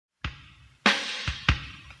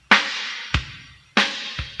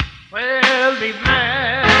Well, Emmanuel,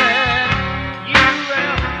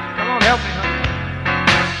 come on, help me, honey.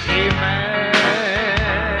 Emmanuel,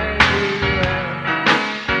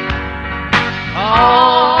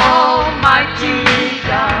 Almighty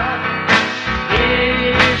God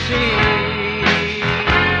is He.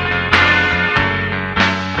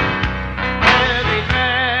 Well,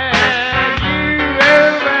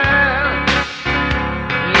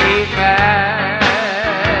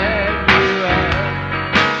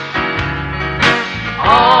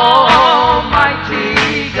 Almighty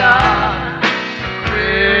God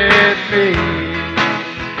with me.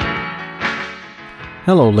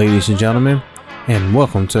 Hello, ladies and gentlemen, and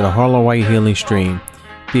welcome to the Harlow White Healing Stream,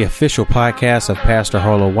 the official podcast of Pastor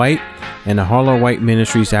Harlow White and the Harlow White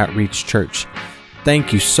Ministries Outreach Church.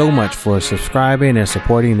 Thank you so much for subscribing and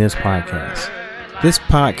supporting this podcast. This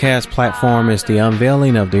podcast platform is the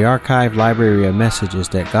unveiling of the archived library of messages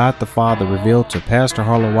that God the Father revealed to Pastor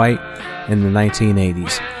Harlow White in the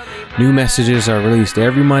 1980s. New messages are released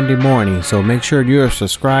every Monday morning, so make sure you're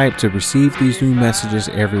subscribed to receive these new messages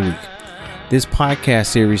every week. This podcast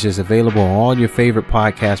series is available on all your favorite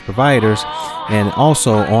podcast providers and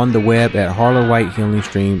also on the web at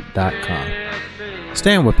harlowwhitehealingstream.com.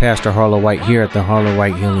 Stand with Pastor Harlow White here at the Harlow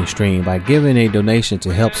White Healing Stream by giving a donation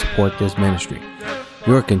to help support this ministry.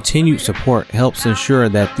 Your continued support helps ensure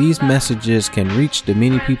that these messages can reach the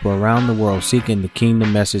many people around the world seeking the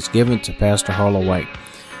kingdom message given to Pastor Harlow White.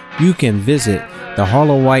 You can visit the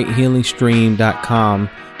harlowwhitehealingstream.com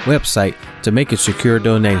website to make a secure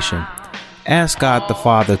donation. Ask God the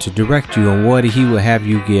Father to direct you on what He will have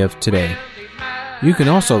you give today. You can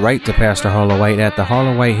also write to Pastor Harlow White at the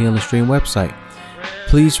Harlow White Healing Stream website.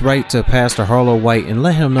 Please write to Pastor Harlow White and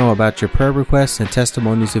let him know about your prayer requests and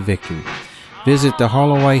testimonies of victory. Visit the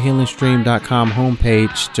harlowwhitehealingstream.com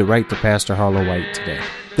homepage to write to Pastor Harlow White today.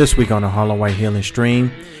 This week on the Harlow White Healing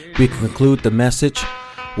Stream, we conclude the message,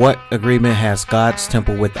 What Agreement Has God's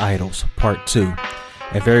Temple with Idols, Part 2.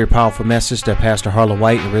 A very powerful message that Pastor Harlow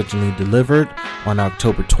White originally delivered on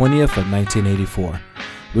October 20th of 1984.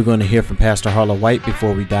 We're going to hear from Pastor Harlow White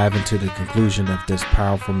before we dive into the conclusion of this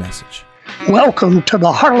powerful message. Welcome to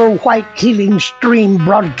the Harlow White Healing Stream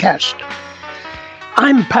broadcast.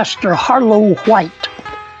 I'm Pastor Harlow White.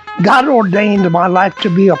 God ordained my life to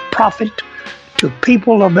be a prophet to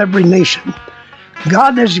people of every nation.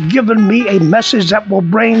 God has given me a message that will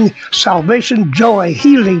bring salvation, joy,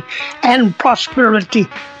 healing, and prosperity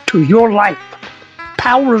to your life.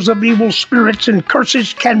 Powers of evil spirits and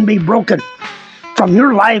curses can be broken from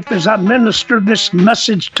your life as I minister this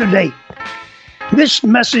message today. This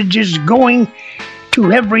message is going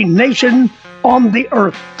to every nation on the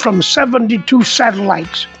earth from 72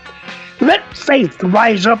 satellites. Let faith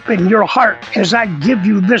rise up in your heart as I give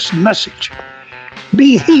you this message.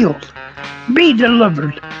 Be healed. Be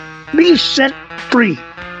delivered. Be set free.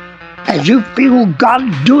 As you feel God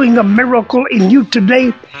doing a miracle in you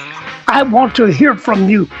today, I want to hear from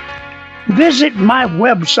you. Visit my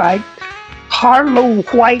website,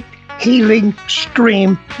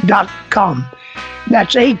 harlowwhitehealingstream.com.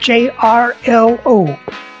 That's HARLOWHITE,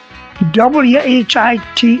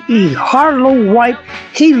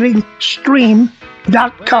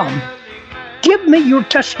 harlowwhitehealingstream.com. Give me your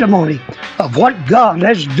testimony of what God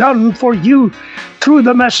has done for you through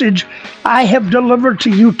the message I have delivered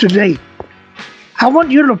to you today. I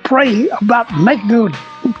want you to pray about making a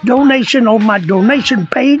donation on my donation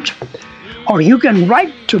page, or you can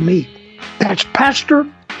write to me. That's Pastor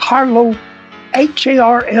Harlow,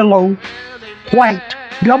 HARLO, White,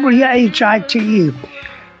 WHITE.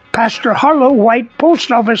 Pastor Harlow White,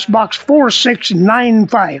 Post Office Box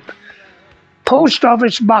 4695. Post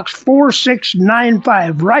Office Box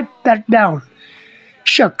 4695. Write that down.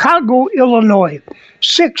 Chicago, Illinois,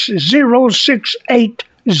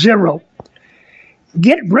 60680.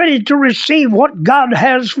 Get ready to receive what God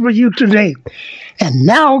has for you today. And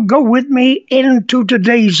now go with me into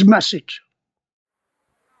today's message.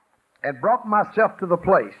 And brought myself to the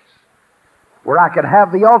place where I could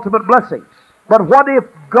have the ultimate blessings. But what if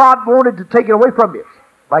God wanted to take it away from you,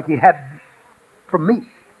 like He had from me?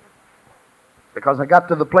 Because I got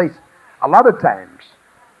to the place a lot of times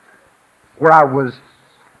where I was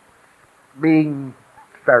being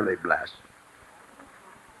fairly blessed.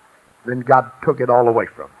 Then God took it all away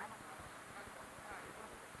from me.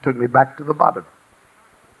 Took me back to the bottom.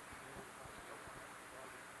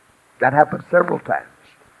 That happened several times.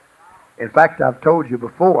 In fact, I've told you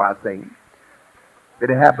before, I think, that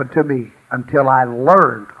it happened to me until I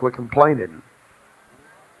learned to quit complaining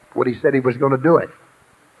when He said He was going to do it.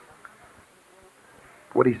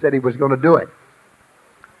 When He said He was going to do it.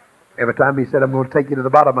 Every time He said, I'm going to take you to the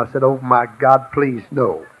bottom, I said, oh my God, please,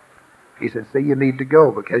 no. He said, see, you need to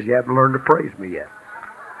go because you haven't learned to praise me yet.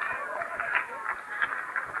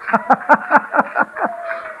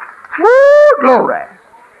 Woo, glory.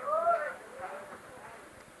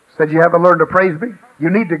 Said, you haven't learned to praise me? You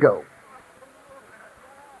need to go.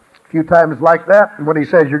 A few times like that, and when he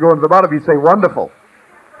says you're going to the bottom, you say, wonderful.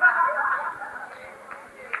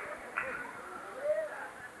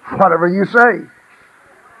 Whatever you say.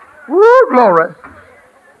 Woo, glory.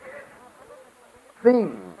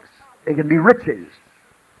 Things. It can be riches.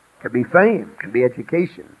 It can be fame. It can be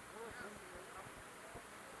education.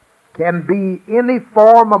 Can be any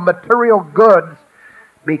form of material goods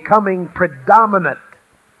becoming predominant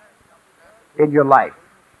in your life.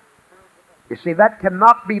 You see, that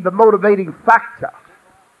cannot be the motivating factor.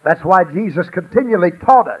 That's why Jesus continually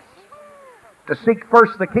taught us to seek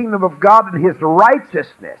first the kingdom of God and His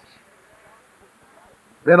righteousness.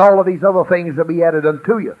 Then all of these other things will be added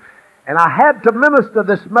unto you. And I had to minister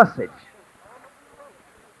this message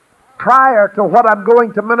prior to what I'm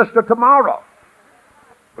going to minister tomorrow.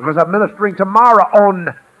 Because I'm ministering tomorrow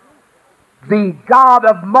on the God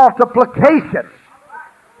of multiplication.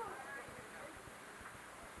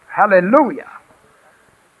 Hallelujah.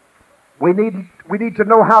 We need to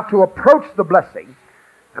know how to approach the blessing.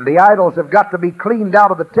 And the idols have got to be cleaned out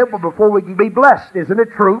of the temple before we can be blessed. Isn't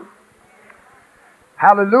it true?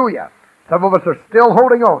 Hallelujah. Some of us are still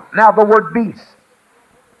holding on. Now the word beast.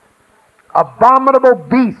 Abominable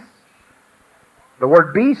beast. The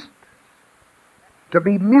word beast, to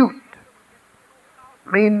be mute,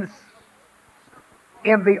 means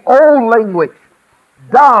in the old language,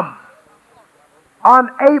 dumb,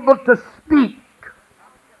 unable to speak.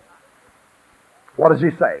 What does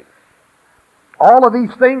he say? All of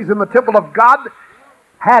these things in the temple of God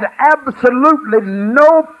had absolutely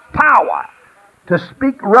no power to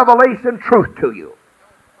speak revelation truth to you.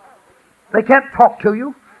 They can't talk to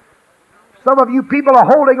you. Some of you people are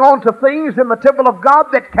holding on to things in the temple of God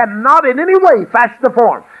that cannot in any way, fashion or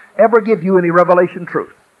form, ever give you any revelation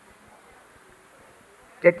truth.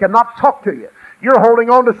 It cannot talk to you. You're holding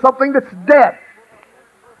on to something that's dead.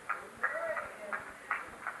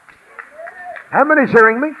 How many's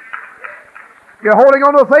hearing me? You're holding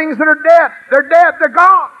on to things that are dead. They're dead. They're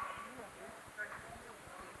gone.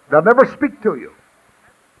 They'll never speak to you.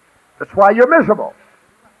 That's why you're miserable.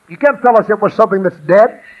 You can't tell us it was something that's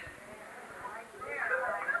dead.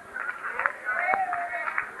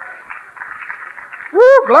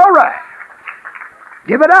 Woo, glory.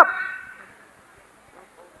 Give it up.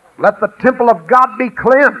 Let the temple of God be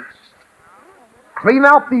cleansed. Clean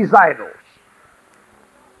out these idols.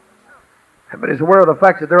 Everybody's aware of the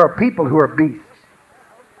fact that there are people who are beasts.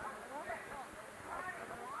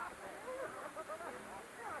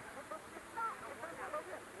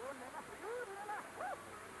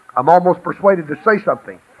 I'm almost persuaded to say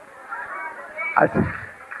something. I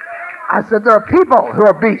said there are people who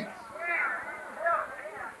are beasts.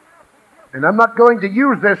 And I'm not going to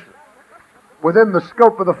use this within the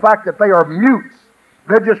scope of the fact that they are mutes.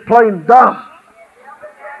 They're just plain dumb.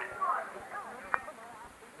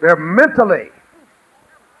 They're mentally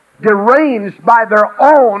deranged by their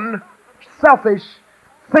own selfish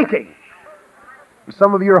thinking. And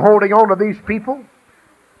some of you are holding on to these people.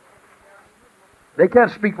 They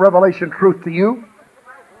can't speak revelation truth to you.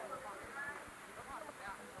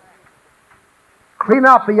 Clean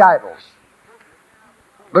out the idols.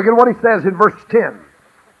 Look at what he says in verse 10.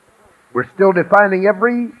 We're still defining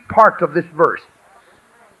every part of this verse.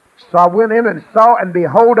 So I went in and saw, and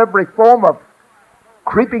behold, every form of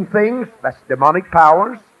creeping things, that's demonic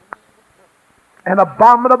powers, and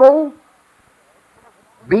abominable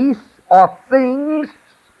beasts or things,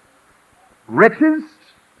 riches,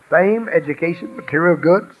 fame, education, material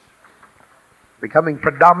goods, becoming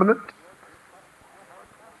predominant,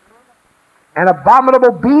 and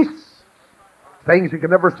abominable beasts, things that can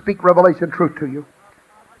never speak revelation truth to you,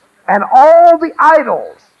 and all the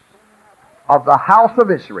idols of the house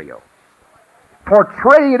of Israel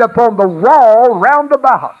portrayed upon the wall round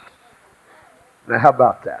about. Now how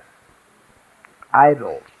about that?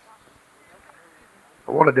 Idols.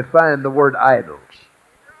 I want to define the word idols.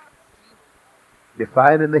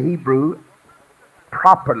 Define in the Hebrew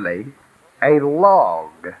properly a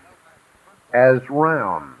log as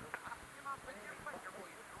round.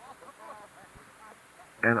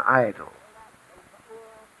 An idol.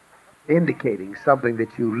 Indicating something that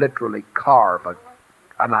you literally carve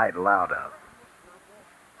an idol out of.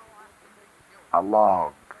 A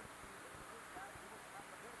log.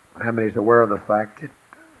 How many is aware of the fact that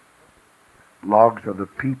logs are the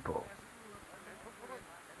people?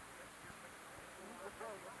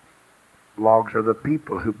 Logs are the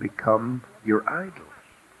people who become your idols.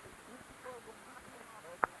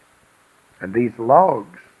 And these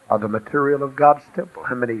logs are the material of God's temple.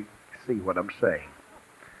 How many see what I'm saying?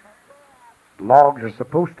 Logs are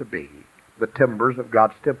supposed to be the timbers of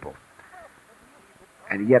God's temple.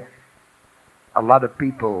 And yet, a lot of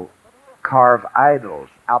people carve idols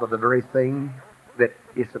out of the very thing that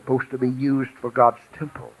is supposed to be used for God's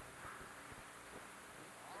temple.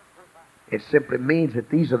 It simply means that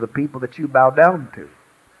these are the people that you bow down to.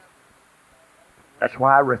 That's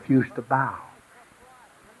why I refuse to bow.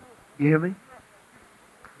 You hear me?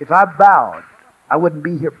 If I bowed, I wouldn't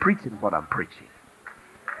be here preaching what I'm preaching.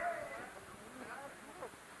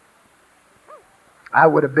 I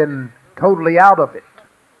would have been totally out of it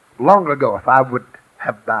long ago if I would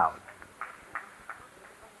have bowed.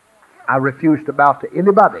 I refuse to bow to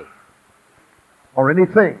anybody or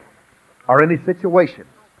anything or any situation.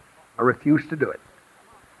 I refuse to do it.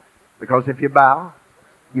 Because if you bow,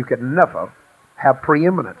 you can never have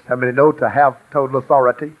preeminence. How many know to have total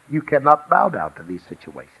authority, you cannot bow down to these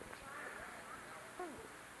situations?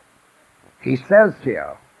 He says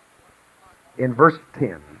here in verse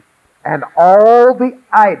 10, and all the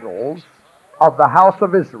idols of the house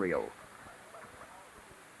of Israel.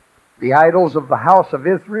 The idols of the house of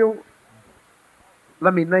Israel,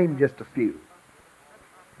 let me name just a few.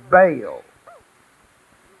 Baal.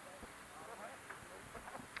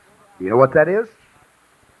 You know what that is?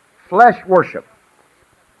 Flesh worship.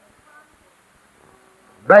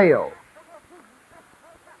 Baal.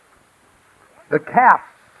 The calf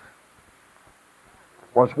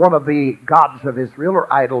was one of the gods of Israel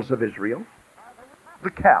or idols of Israel. The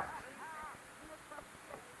calf.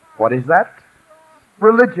 What is that?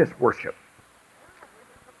 Religious worship.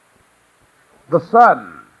 The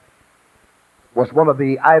sun was one of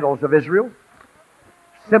the idols of Israel,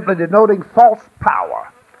 simply denoting false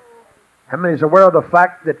power. How many is aware of the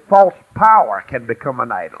fact that false power can become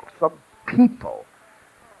an idol? Some people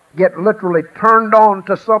get literally turned on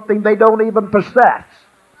to something they don't even possess.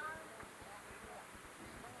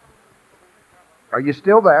 Are you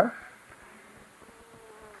still there?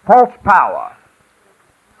 False power.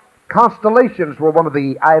 Constellations were one of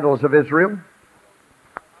the idols of Israel,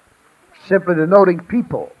 simply denoting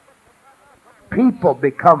people. People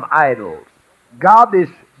become idols. God is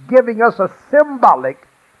giving us a symbolic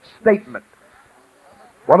statement.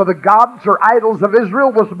 One of the gods or idols of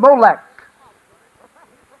Israel was Molech.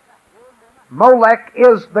 Molech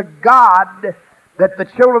is the god that the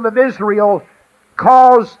children of Israel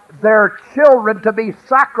caused their children to be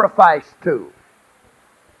sacrificed to.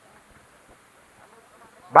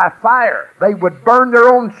 By fire, they would burn their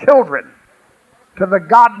own children to the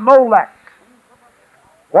god Molech.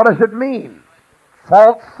 What does it mean?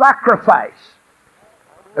 False sacrifice.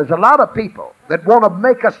 There's a lot of people that want to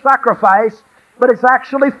make a sacrifice, but it's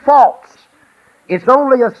actually false. It's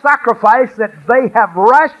only a sacrifice that they have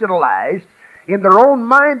rationalized in their own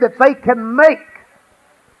mind that they can make.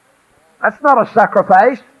 That's not a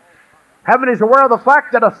sacrifice. Heaven is aware of the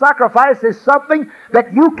fact that a sacrifice is something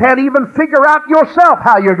that you can't even figure out yourself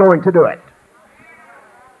how you're going to do it.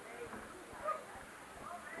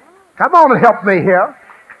 Come on and help me here.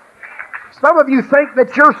 Some of you think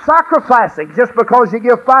that you're sacrificing just because you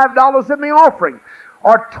give $5 in the offering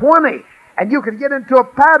or 20, and you can get into a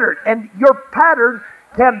pattern, and your pattern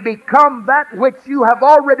can become that which you have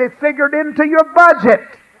already figured into your budget.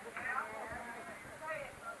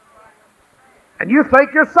 And you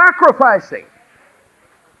think you're sacrificing.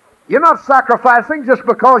 You're not sacrificing just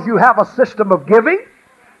because you have a system of giving.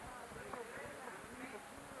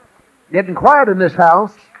 Getting quiet in this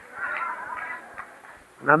house.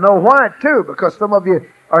 And I know why too, because some of you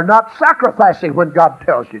are not sacrificing when God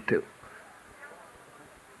tells you to.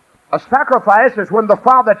 A sacrifice is when the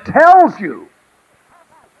Father tells you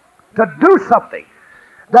to do something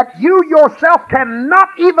that you yourself cannot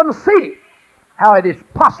even see how it is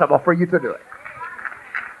possible for you to do it.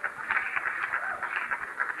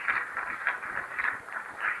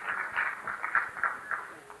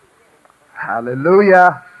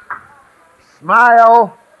 Hallelujah.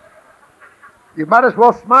 Smile. You might as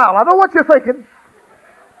well smile. I know what you're thinking.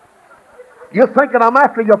 You're thinking I'm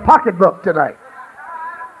after your pocketbook tonight.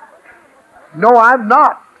 No, I'm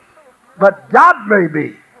not. But God may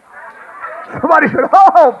be. Somebody said,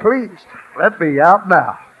 oh, please, let me out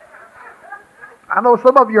now. I know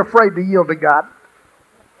some of you are afraid to yield to God.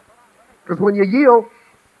 Because when you yield,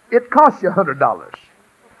 it costs you $100.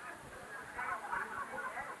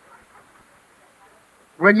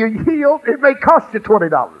 When you yield, it may cost you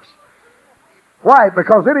 $20. Why?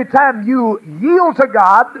 Because anytime you yield to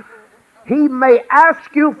God, He may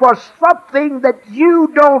ask you for something that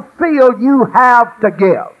you don't feel you have to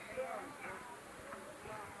give.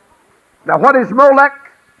 Now, what is Molech?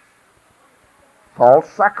 false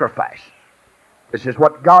sacrifice. This is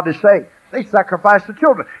what God is saying. They sacrificed the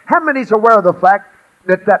children. How many is aware of the fact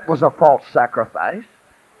that that was a false sacrifice?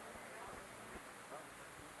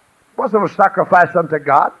 It wasn't a sacrifice unto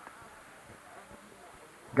God.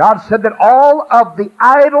 God said that all of the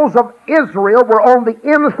idols of Israel were on the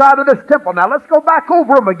inside of this temple. Now let's go back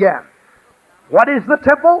over them again. What is the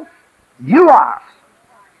temple? You are.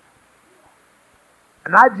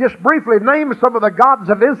 And I just briefly named some of the gods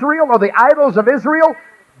of Israel, or the idols of Israel.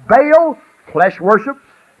 Baal, flesh worship.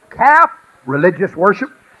 Calf, religious worship.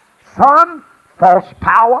 Sun, false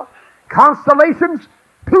power. Constellations,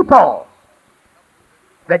 people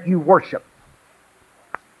that you worship.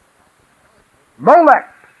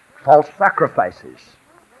 Molech, false sacrifices.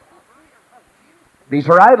 These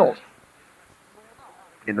are idols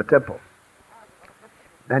in the temple.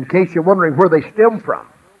 And in case you're wondering where they stem from,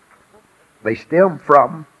 they stem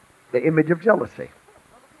from the image of jealousy.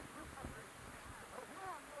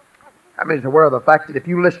 I mean, is aware of the fact that if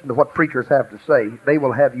you listen to what preachers have to say, they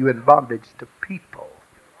will have you in bondage to people.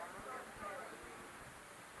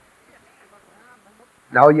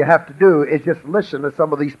 Now all you have to do is just listen to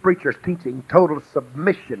some of these preachers teaching total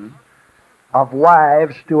submission of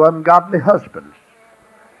wives to ungodly husbands.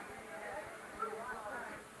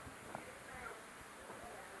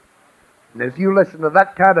 And if you listen to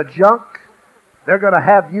that kind of junk, they're going to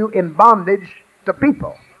have you in bondage to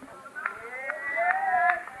people.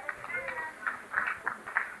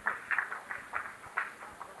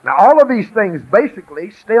 Now all of these things basically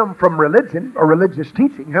stem from religion or religious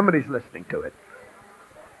teaching. How many's listening to it?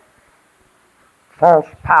 False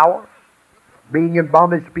power, being in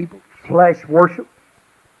bondage to people, flesh worship.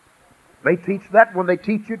 They teach that when they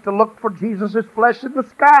teach you to look for Jesus' flesh in the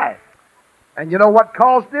sky. And you know what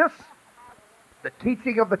caused this? The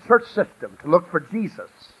teaching of the church system to look for Jesus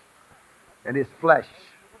and His flesh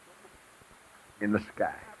in the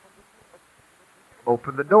sky.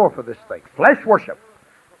 Open the door for this thing. Flesh worship.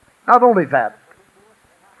 Not only that,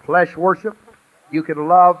 flesh worship, you can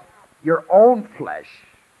love your own flesh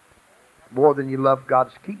more than you love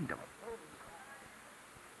God's kingdom.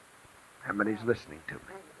 How many's listening to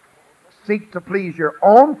me? Seek to please your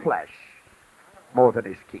own flesh more than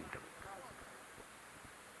His kingdom.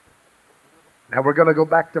 Now we're going to go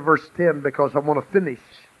back to verse 10 because I want to finish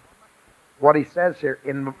what he says here.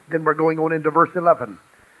 Then we're going on into verse 11.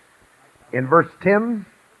 In verse 10,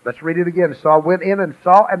 let's read it again. So I went in and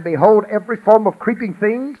saw, and behold, every form of creeping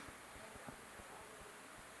things,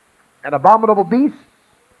 and abominable beasts,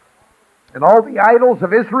 and all the idols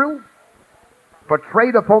of Israel,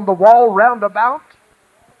 portrayed upon the wall round about.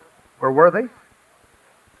 Where were they?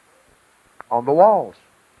 On the walls.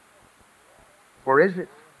 Where is it?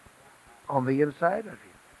 On the inside of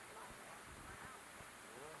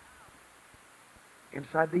you.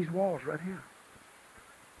 Inside these walls right here.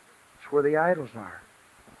 It's where the idols are.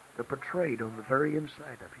 They're portrayed on the very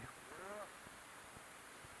inside of you.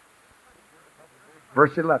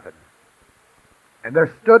 Verse 11. And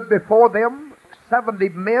there stood before them 70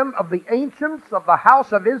 men of the ancients of the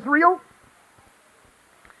house of Israel,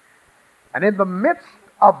 and in the midst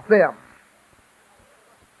of them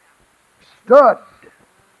stood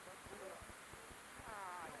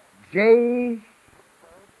Jaazaniah.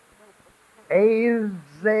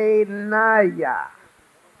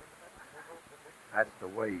 That's the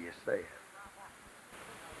way you say it.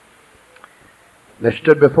 There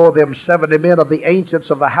stood before them 70 men of the ancients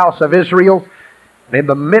of the house of Israel, and in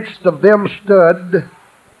the midst of them stood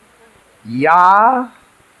Jaazaniah.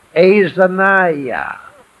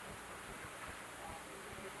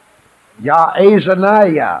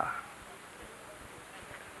 Jaazaniah.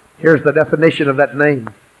 Here's the definition of that name.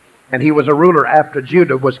 And he was a ruler after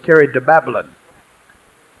Judah was carried to Babylon.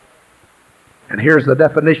 And here's the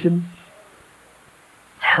definition.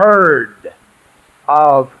 Heard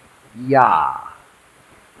of Yah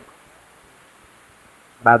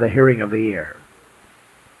by the hearing of the ear.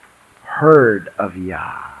 Heard of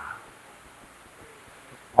Yah.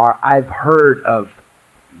 Or I've heard of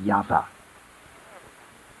Yahweh.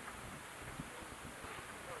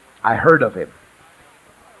 I heard of him.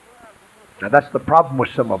 Now that's the problem with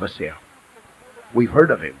some of us here. We've heard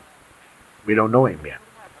of him. We don't know him yet.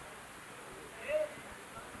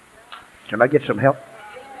 Can I get some help?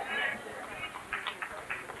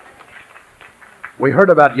 We heard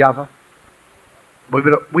about Yahweh.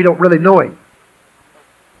 We don't really know him.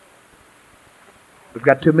 We've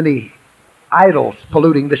got too many idols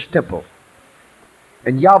polluting this temple.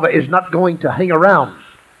 And Yahweh is not going to hang around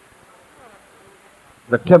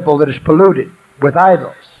the temple that is polluted with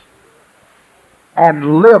idols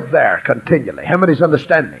and live there continually. How many's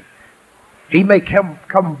understanding? He may come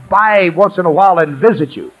by once in a while and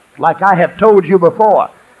visit you, like I have told you before.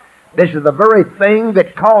 This is the very thing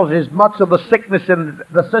that causes much of the sickness in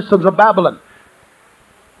the systems of Babylon.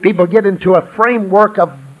 People get into a framework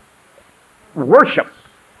of worship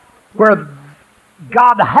where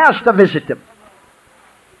God has to visit them.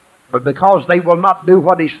 But because they will not do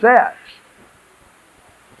what He says,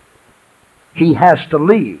 He has to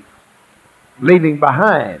leave, leaving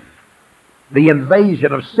behind the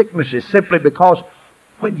invasion of sicknesses simply because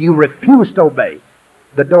when you refuse to obey,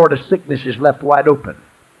 the door to sickness is left wide open.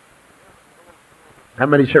 How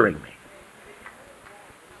many's hearing me?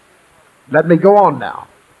 Let me go on now.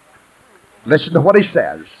 Listen to what he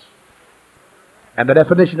says. And the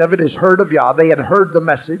definition of it is heard of Yah. They had heard the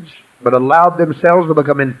message, but allowed themselves to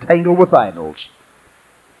become entangled with idols.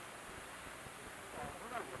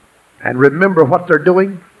 And remember what they're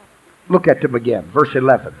doing? Look at them again. Verse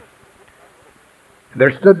 11.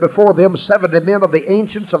 There stood before them 70 men of the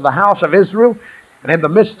ancients of the house of Israel, and in the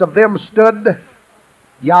midst of them stood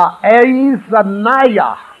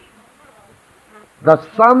Yaazaniah,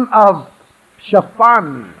 the son of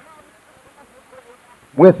Shaphan,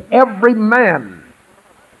 with every man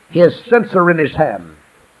his censer in his hand,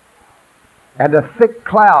 and a thick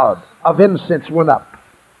cloud of incense went up.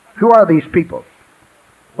 Who are these people?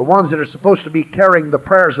 The ones that are supposed to be carrying the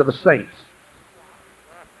prayers of the saints.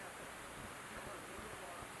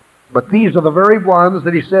 But these are the very ones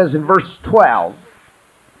that he says in verse 12.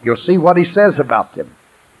 You'll see what he says about them.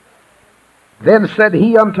 Then said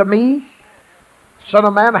he unto me, Son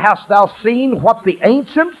of man, hast thou seen what the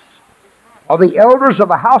ancients or the elders of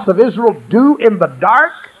the house of Israel do in the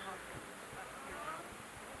dark?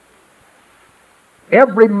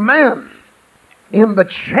 Every man in the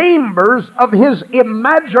chambers of his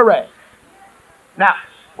imagery. Now,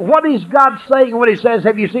 what is God saying when he says,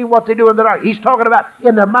 have you seen what they do in the dark? He's talking about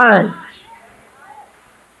in their minds.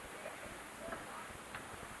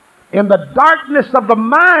 In the darkness of the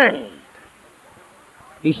mind.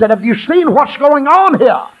 He said, have you seen what's going on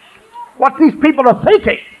here? What these people are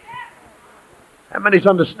thinking? How many's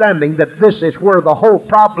understanding that this is where the whole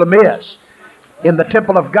problem is? In the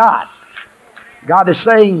temple of God. God is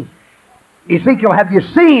saying, Ezekiel, have you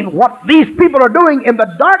seen what these people are doing in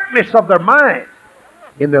the darkness of their mind?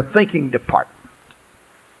 In their thinking department.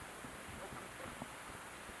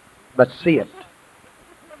 Let's see it.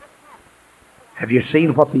 Have you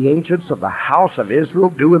seen what the ancients of the house of Israel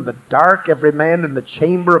do in the dark, every man in the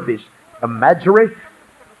chamber of his imagery?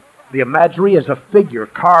 The imagery is a figure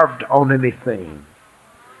carved on anything.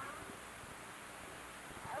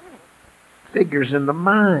 Figures in the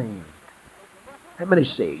mind. How many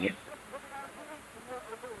seeing it?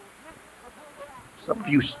 Some of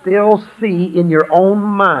you still see in your own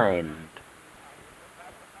mind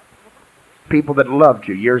people that loved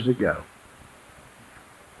you years ago.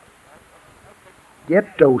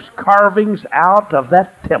 Get those carvings out of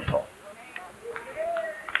that temple.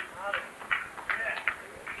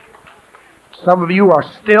 Some of you are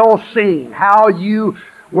still seeing how you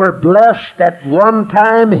were blessed at one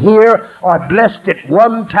time here or blessed at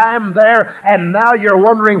one time there, and now you're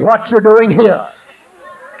wondering what you're doing here.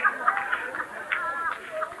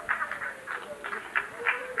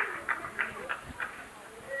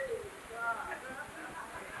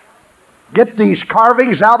 Get these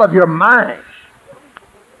carvings out of your mind.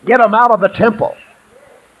 Get them out of the temple.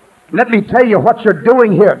 Let me tell you what you're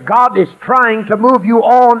doing here. God is trying to move you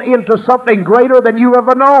on into something greater than you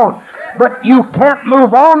ever known. But you can't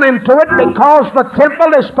move on into it because the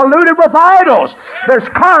temple is polluted with idols. There's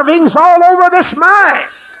carvings all over this mind.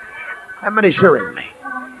 How many's hearing me?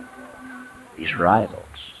 These are idols.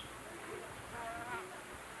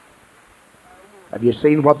 Have you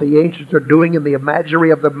seen what the ancients are doing in the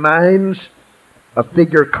imagery of the minds? A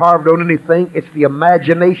figure carved on anything. It's the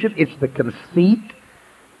imagination. It's the conceit.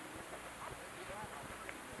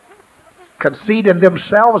 Conceit in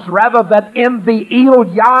themselves rather than in the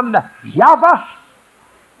Elyon Yahweh.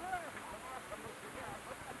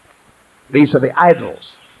 These are the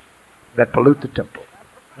idols that pollute the temple.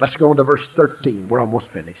 Let's go on to verse 13. We're almost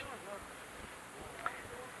finished.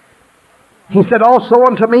 He said also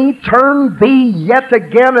unto me, turn thee yet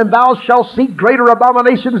again, and thou shalt see greater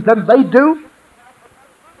abominations than they do.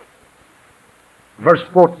 Verse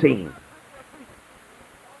 14.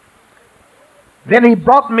 Then he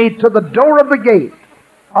brought me to the door of the gate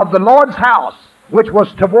of the Lord's house, which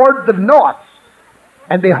was toward the north.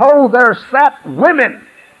 And behold, there sat women,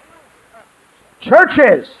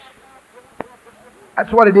 churches,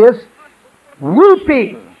 that's what it is,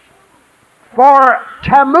 weeping for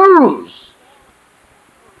Tammuz.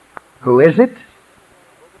 Who is it?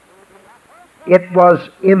 It was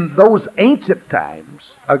in those ancient times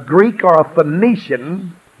a Greek or a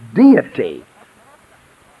Phoenician deity.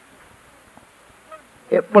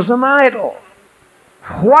 It was an idol.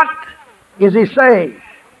 What is he saying?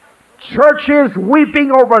 Churches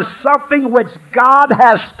weeping over something which God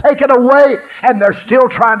has taken away, and they're still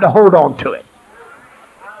trying to hold on to it.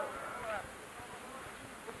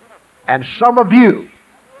 And some of you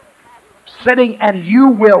sitting, and you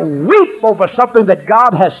will weep over something that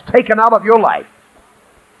God has taken out of your life.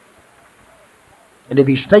 And if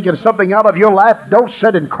He's taken something out of your life, don't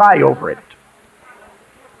sit and cry over it.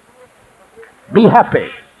 Be happy.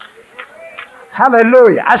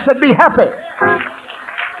 Hallelujah. I said be happy.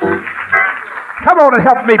 Come on and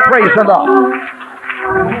help me praise the Lord.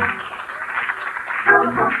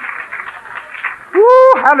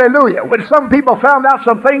 Woo, hallelujah. When some people found out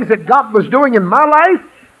some things that God was doing in my life,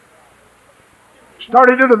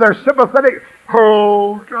 started into their sympathetic,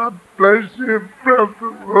 oh, God bless you, brother.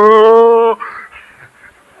 Oh.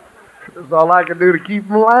 That's all I could do to keep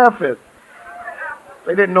them laughing.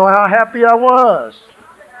 They didn't know how happy I was.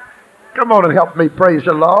 Come on and help me praise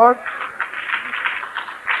the Lord.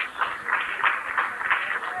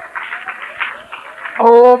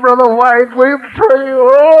 Oh, Brother White, we pray.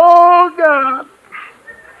 Oh, God.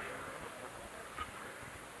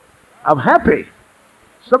 I'm happy.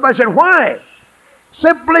 Somebody said, why?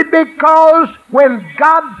 Simply because when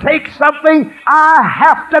God takes something, I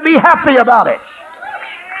have to be happy about it.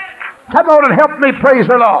 Come on and help me praise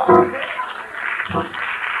the Lord.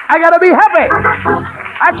 I got to be happy.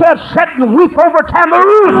 I can't sit and weep over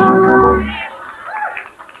Tammuz.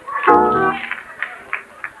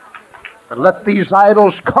 And let these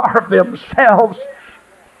idols carve themselves.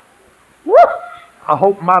 Woo! I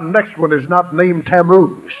hope my next one is not named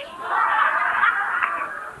Tammuz.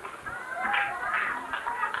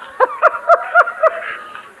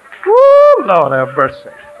 Woo! Lord have mercy.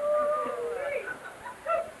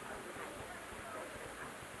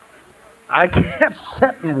 I can't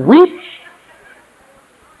sit and weep.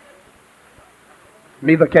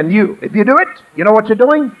 Neither can you. If you do it, you know what you're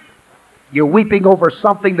doing? You're weeping over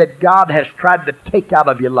something that God has tried to take out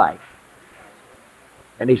of your life.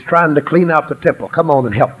 And He's trying to clean out the temple. Come on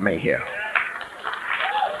and help me here.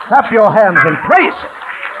 Clap your hands and praise Him.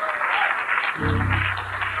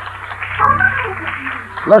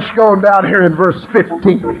 Let's go down here in verse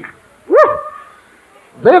 15. Woo!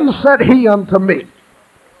 Then said He unto me,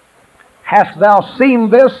 Hast thou seen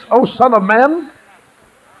this, O son of man?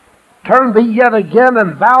 Turn thee yet again,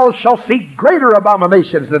 and thou shalt see greater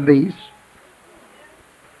abominations than these.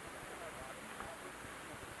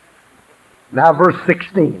 Now verse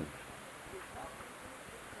 16.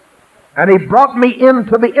 And he brought me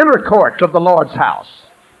into the inner court of the Lord's house.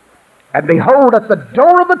 And behold, at the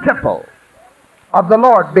door of the temple of the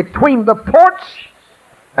Lord, between the porch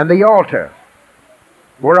and the altar,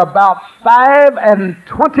 were about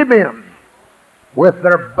 25 men, with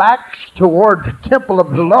their backs toward the temple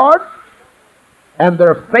of the Lord, and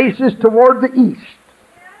their faces toward the east.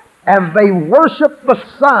 And they worshiped the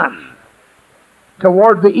sun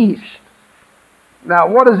toward the east. Now,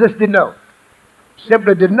 what does this denote?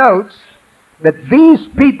 Simply denotes that these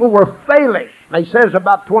people were failing. Now, he says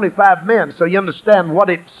about 25 men, so you understand what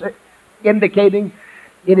it's indicating?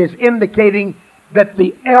 It is indicating that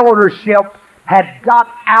the eldership had got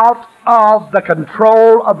out of the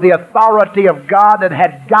control of the authority of God and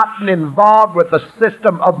had gotten involved with the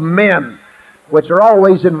system of men, which are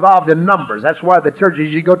always involved in numbers. That's why the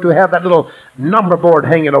churches you go to have that little number board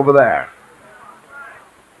hanging over there.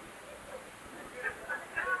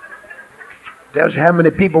 Tells you how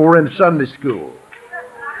many people were in Sunday school.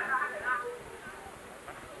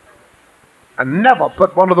 I never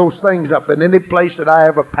put one of those things up in any place that I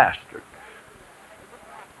ever pastored.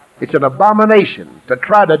 It's an abomination to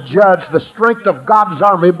try to judge the strength of God's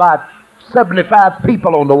army by 75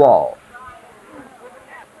 people on the wall.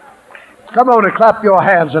 Come on and clap your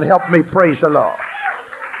hands and help me praise the Lord.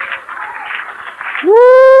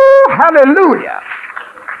 Woo! Hallelujah!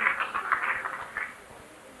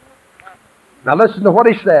 Now listen to what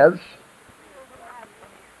he says.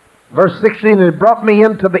 Verse 16, and he brought me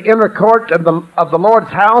into the inner court of the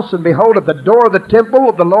Lord's house, and behold, at the door of the temple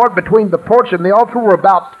of the Lord, between the porch and the altar, were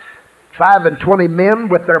about 25 men,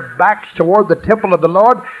 with their backs toward the temple of the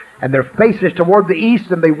Lord, and their faces toward the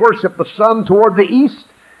east, and they worship the sun toward the east.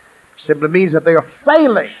 Simply means that they are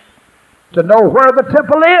failing to know where the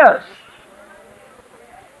temple is.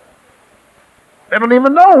 They don't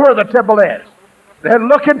even know where the temple is. They're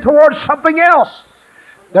looking towards something else.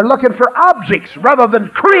 They're looking for objects rather than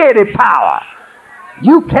creative power.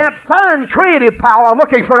 You can't find creative power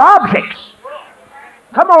looking for objects.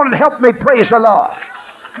 Come on and help me praise the Lord.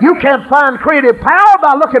 You can't find creative power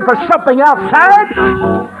by looking for something outside.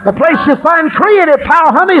 The place you find creative power,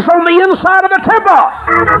 honey, is on the inside of the temple.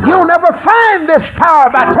 You'll never find this power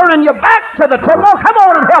by turning your back to the temple. Come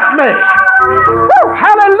on and help me. Woo,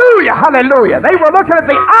 hallelujah, hallelujah. They were looking at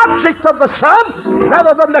the object of the sun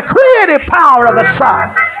rather than the creative power of the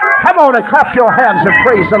sun. Come on and clap your hands and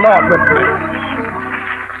praise the Lord with me.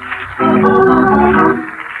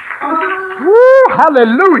 Woo,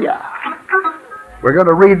 hallelujah. We're going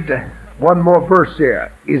to read one more verse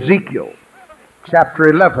here. Ezekiel chapter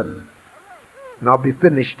 11. And I'll be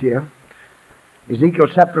finished here. Ezekiel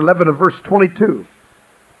chapter 11 and verse 22.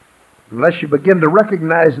 Unless you begin to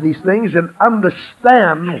recognize these things and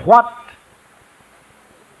understand what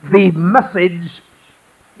the message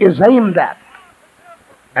is aimed at.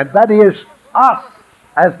 And that is us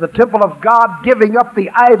as the temple of God giving up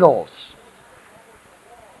the idols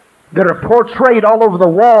that are portrayed all over the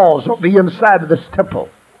walls of the inside of this temple.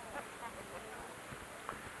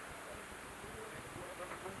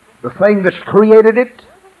 The thing that's created it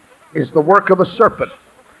is the work of a serpent.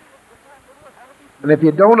 And if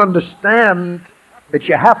you don't understand that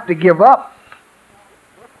you have to give up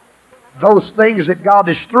those things that God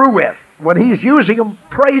is through with, when He's using them,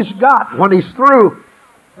 praise God. When He's through,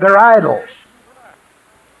 they're idols.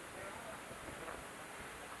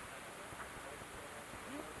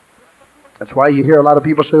 That's why you hear a lot of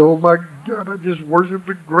people say, oh my God, I just worship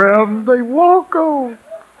the ground they walk on.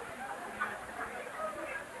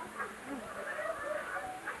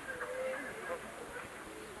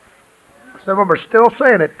 Some of them are still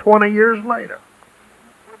saying it 20 years later.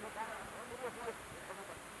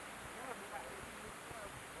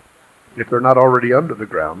 If they're not already under the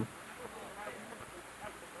ground.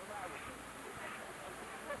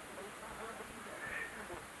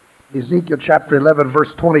 Ezekiel chapter 11,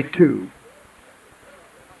 verse 22.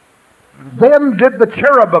 Then did the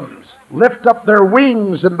cherubims lift up their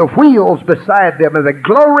wings and the wheels beside them, and the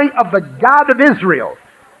glory of the God of Israel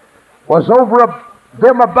was over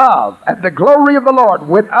them above, and the glory of the Lord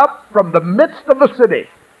went up from the midst of the city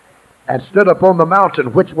and stood upon the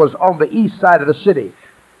mountain which was on the east side of the city.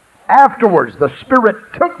 Afterwards the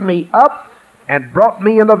Spirit took me up and brought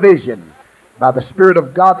me in a vision by the Spirit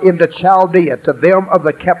of God into Chaldea to them of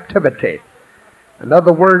the captivity. In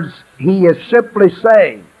other words, he is simply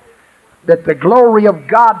saying that the glory of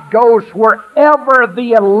God goes wherever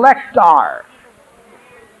the elect are.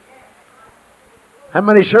 How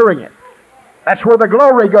many's hearing it? That's where the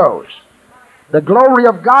glory goes. The glory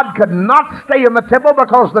of God could not stay in the temple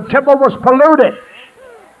because the temple was polluted.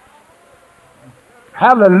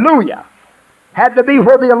 Hallelujah. Had to be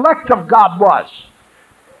where the elect of God was.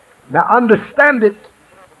 Now understand it,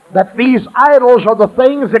 that these idols are the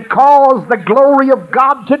things that cause the glory of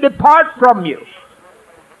God to depart from you.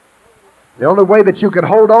 The only way that you can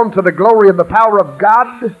hold on to the glory and the power of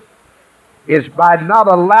God is by not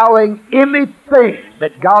allowing anything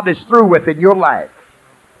that God is through with in your life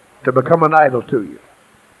to become an idol to you.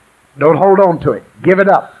 Don't hold on to it. Give it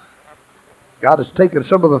up. God has taken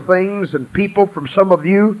some of the things and people from some of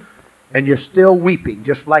you, and you're still weeping,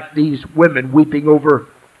 just like these women weeping over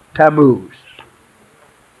Tammuz.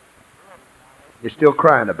 You're still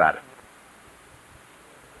crying about it.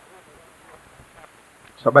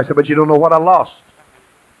 Somebody said, but you don't know what I lost.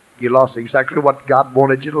 You lost exactly what God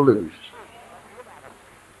wanted you to lose.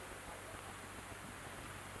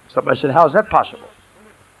 Somebody said, how is that possible?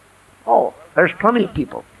 Oh, there's plenty of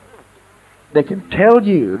people. They can tell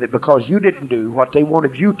you that because you didn't do what they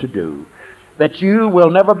wanted you to do, that you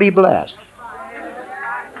will never be blessed.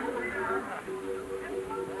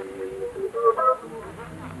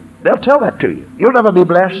 They'll tell that to you. You'll never be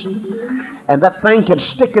blessed. And that thing can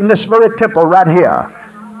stick in this very temple right here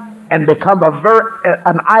and become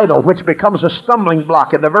an idol, which becomes a stumbling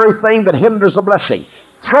block and the very thing that hinders the blessing.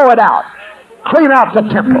 Throw it out. Clean out the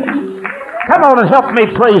temple. Come on and help me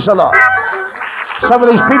praise the Lord. Some of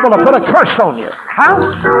these people have put a curse on you. Huh?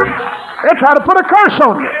 They try to put a curse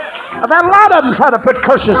on you. I've had a lot of them try to put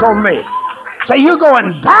curses on me. Say, you're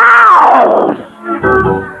going down.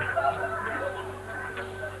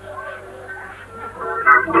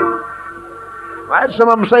 I had some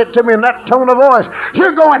of them say it to me in that tone of voice.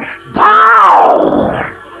 You're going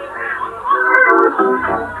down.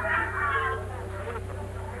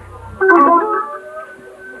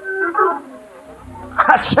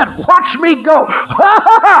 I said, watch me go.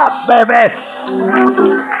 Baby.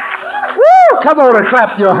 Woo! Come on and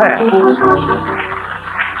clap your hands.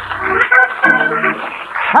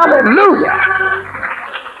 Hallelujah.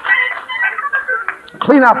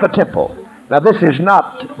 Clean out the temple. Now this is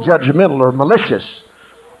not judgmental or malicious.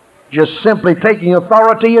 Just simply taking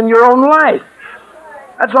authority in your own life.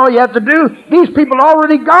 That's all you have to do. These people are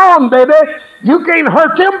already gone, baby. You can't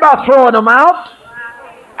hurt them by throwing them out.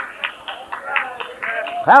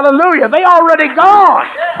 Hallelujah. They already gone.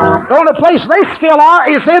 The only place they still are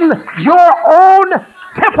is in your own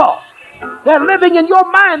temple. They're living in your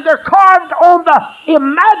mind. They're carved on the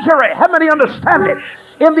imaginary. How many understand it?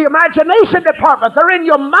 In the imagination department. They're in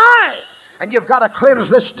your mind. And you've got to cleanse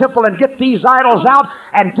this temple and get these idols out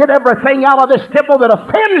and get everything out of this temple that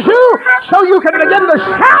offends you so you can begin to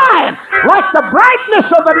shine like the brightness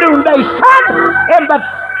of the noonday sun in the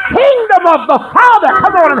kingdom of the Father.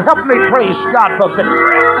 Come on and help me praise God for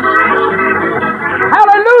victory.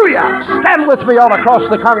 Hallelujah. Stand with me all across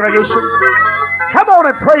the congregation. Come on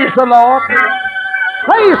and praise the Lord.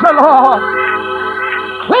 Praise the Lord.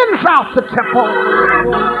 Cleanse out the temple.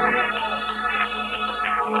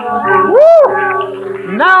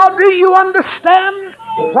 Woo! Now do you understand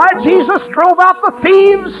why Jesus drove out the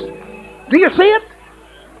thieves? Do you see it?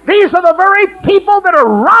 These are the very people that are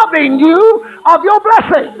robbing you of your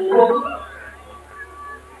blessing.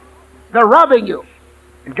 They're robbing you.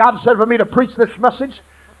 And God said for me to preach this message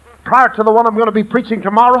prior to the one I'm going to be preaching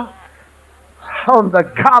tomorrow on the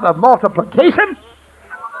God of multiplication.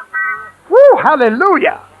 Woo!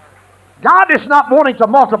 Hallelujah. God is not wanting to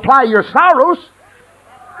multiply your sorrows.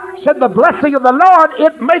 Said the blessing of the Lord,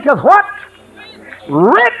 it maketh what?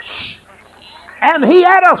 Rich. And he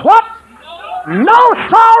addeth what? No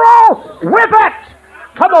sorrow with it.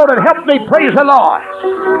 Come on and help me praise the Lord.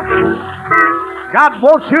 God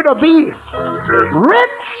wants you to be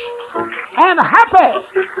rich and happy.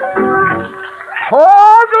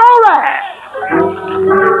 Oh, glory.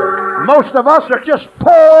 Most of us are just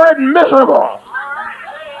poor and miserable.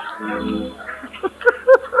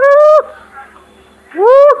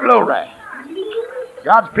 Woo, glory.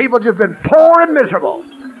 God's people just been poor and miserable.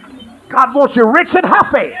 God wants you rich and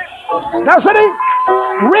happy. Doesn't he?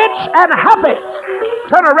 Rich and happy.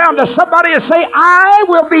 Turn around to somebody and say, I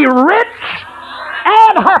will be rich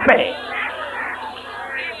and happy.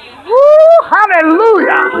 Woo,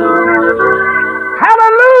 hallelujah.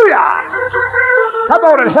 Hallelujah. Come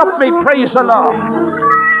on and help me praise the Lord.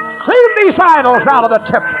 Clean these idols out of the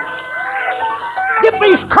temple. Get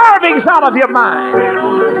these carvings out of your mind.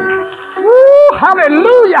 Woo,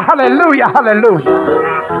 hallelujah, hallelujah, hallelujah.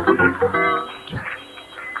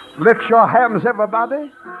 Lift your hands,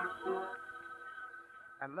 everybody,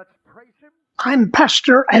 and let's praise him. I'm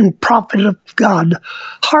pastor and prophet of God,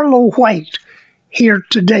 Harlow White, here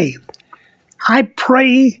today. I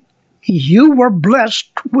pray you were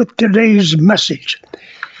blessed with today's message.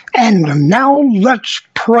 And now let's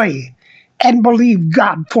pray and believe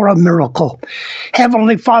God for a miracle.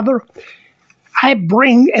 Heavenly Father, I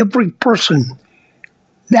bring every person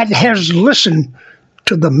that has listened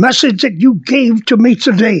to the message that you gave to me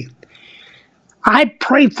today. I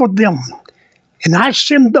pray for them, and I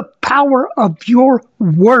send the power of your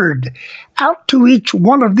word out to each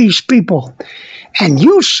one of these people. And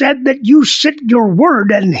you said that you sent your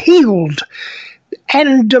word and healed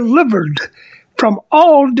and delivered from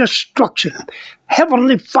all destruction.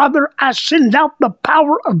 Heavenly Father, I send out the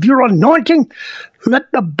power of your anointing.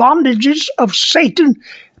 Let the bondages of Satan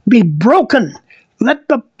be broken. Let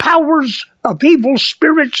the powers of evil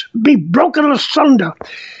spirits be broken asunder.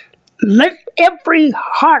 Let every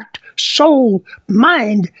heart, soul,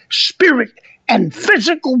 mind, spirit, and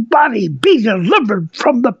physical body be delivered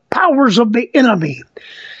from the powers of the enemy.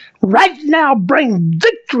 Right now, bring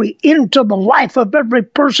victory into the life of every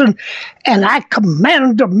person, and I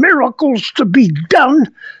command the miracles to be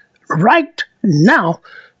done right now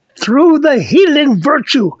through the healing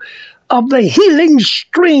virtue of the healing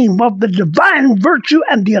stream of the divine virtue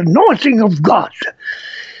and the anointing of God.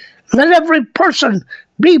 Let every person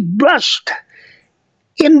be blessed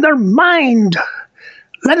in their mind.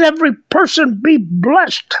 Let every person be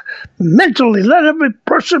blessed mentally. Let every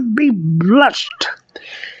person be blessed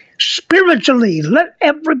spiritually. Let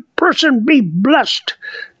every person be blessed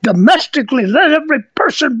domestically. Let every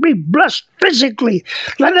person be blessed physically.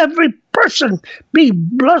 Let every person be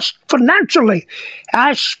blessed financially.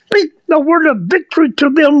 I speak the word of victory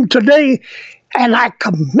to them today, and I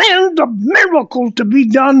command a miracle to be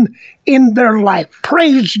done in their life.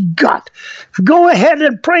 Praise God. Go ahead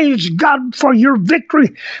and praise God for your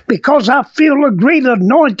victory, because I feel a great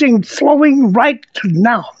anointing flowing right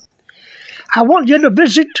now. I want you to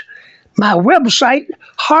visit my website,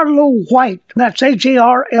 Harlow White. That's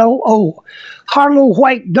Harlo. Harlow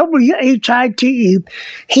White, WHITE,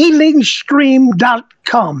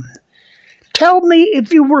 healingstream.com. Tell me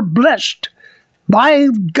if you were blessed by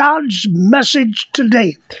God's message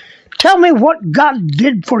today. Tell me what God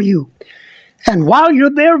did for you. And while you're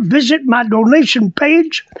there, visit my donation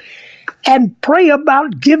page and pray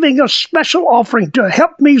about giving a special offering to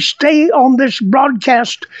help me stay on this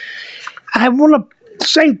broadcast. I want to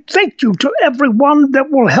say thank you to everyone that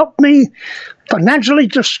will help me financially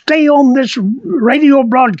to stay on this radio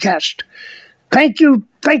broadcast. Thank you.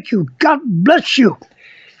 Thank you. God bless you.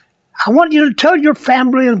 I want you to tell your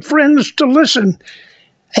family and friends to listen.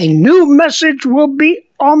 A new message will be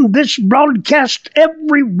on this broadcast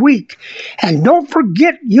every week. And don't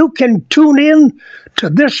forget, you can tune in to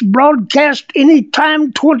this broadcast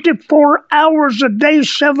anytime, 24 hours a day,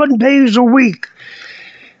 7 days a week.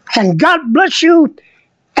 And God bless you,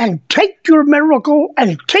 and take your miracle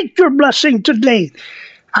and take your blessing today.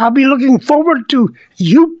 I'll be looking forward to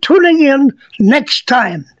you tuning in next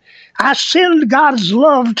time. I send God's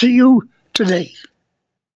love to you today.